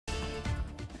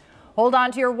Hold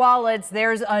on to your wallets.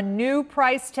 There's a new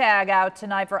price tag out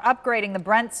tonight for upgrading the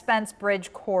Brent Spence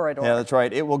Bridge corridor. Yeah, that's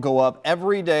right. It will go up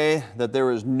every day that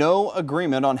there is no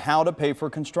agreement on how to pay for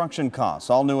construction costs.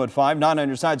 All new at 5. 9 on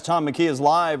your sides. Tom McKee is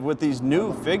live with these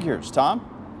new figures. Tom?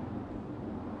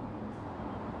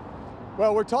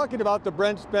 Well, we're talking about the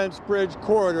Brent Spence Bridge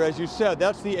corridor, as you said.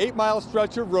 That's the 8-mile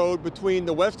stretch of road between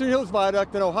the Western Hills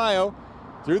Viaduct in Ohio,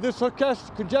 through this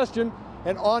congestion,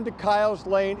 and on to Kyles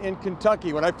Lane in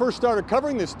Kentucky. When I first started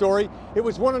covering this story, it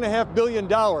was $1.5 billion.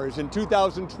 In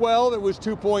 2012, it was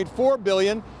 $2.4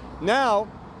 billion. Now,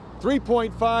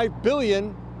 $3.5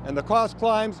 billion, and the cost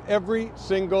climbs every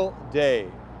single day.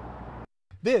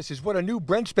 This is what a new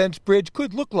Brent Spence Bridge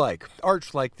could look like,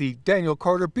 arched like the Daniel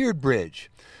Carter Beard Bridge,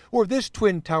 or this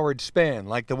twin-towered span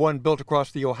like the one built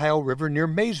across the Ohio River near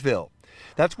Maysville.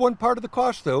 That's one part of the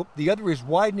cost, though. The other is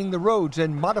widening the roads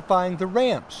and modifying the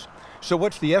ramps. So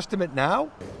what's the estimate now?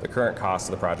 The current cost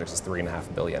of the project is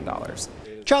 $3.5 billion.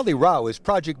 Charlie Rao is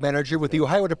project manager with the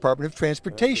Ohio Department of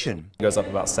Transportation. It goes up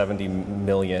about $70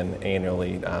 million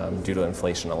annually due to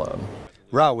inflation alone.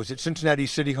 Rao was at Cincinnati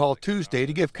City Hall Tuesday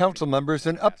to give council members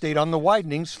an update on the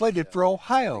widening slated for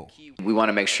Ohio. We want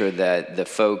to make sure that the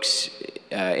folks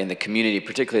in the community,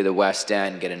 particularly the West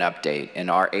End, get an update and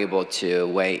are able to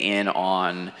weigh in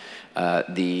on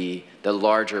the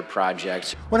larger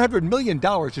projects. $100 million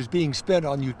is being spent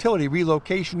on utility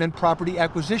relocation and property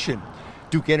acquisition.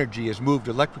 Duke Energy has moved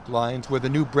electric lines where the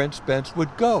new Brent Spence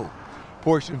would go.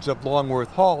 Portions of Longworth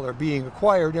Hall are being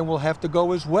acquired and will have to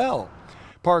go as well.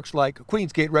 Parks like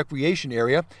Queensgate Recreation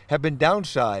Area have been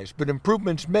downsized, but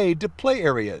improvements made to play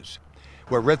areas.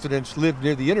 Where residents live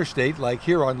near the interstate, like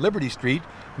here on Liberty Street,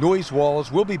 noise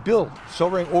walls will be built,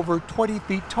 soaring over 20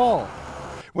 feet tall.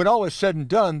 When all is said and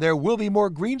done, there will be more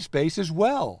green space as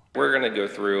well. We're going to go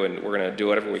through and we're going to do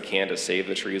whatever we can to save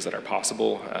the trees that are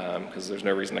possible, because there's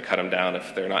no reason to cut them down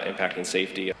if they're not impacting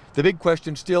safety. The big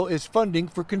question still is funding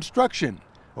for construction.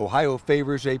 Ohio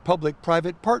favors a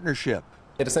public-private partnership.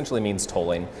 It essentially means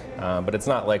tolling, but it's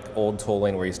not like old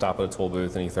tolling where you stop at a toll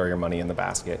booth and you throw your money in the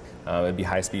basket. It'd be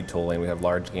high-speed tolling. We have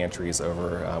large gantries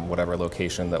over whatever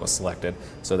location that was selected,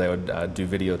 so they would do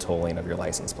video tolling of your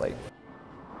license plate.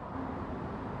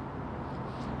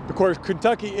 Of course,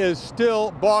 Kentucky is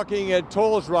still balking at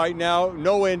tolls right now.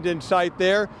 No end in sight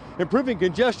there. Improving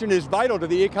congestion is vital to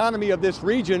the economy of this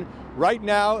region. Right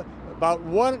now, about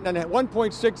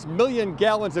 1.6 million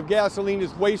gallons of gasoline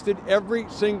is wasted every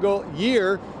single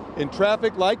year in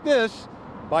traffic like this.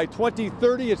 By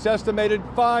 2030, it's estimated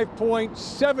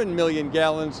 5.7 million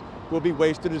gallons will be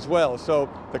wasted as well. So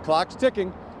the clock's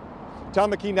ticking.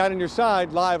 Tom McKee, 9 on your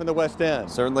side, live in the West End.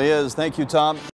 Certainly is. Thank you, Tom.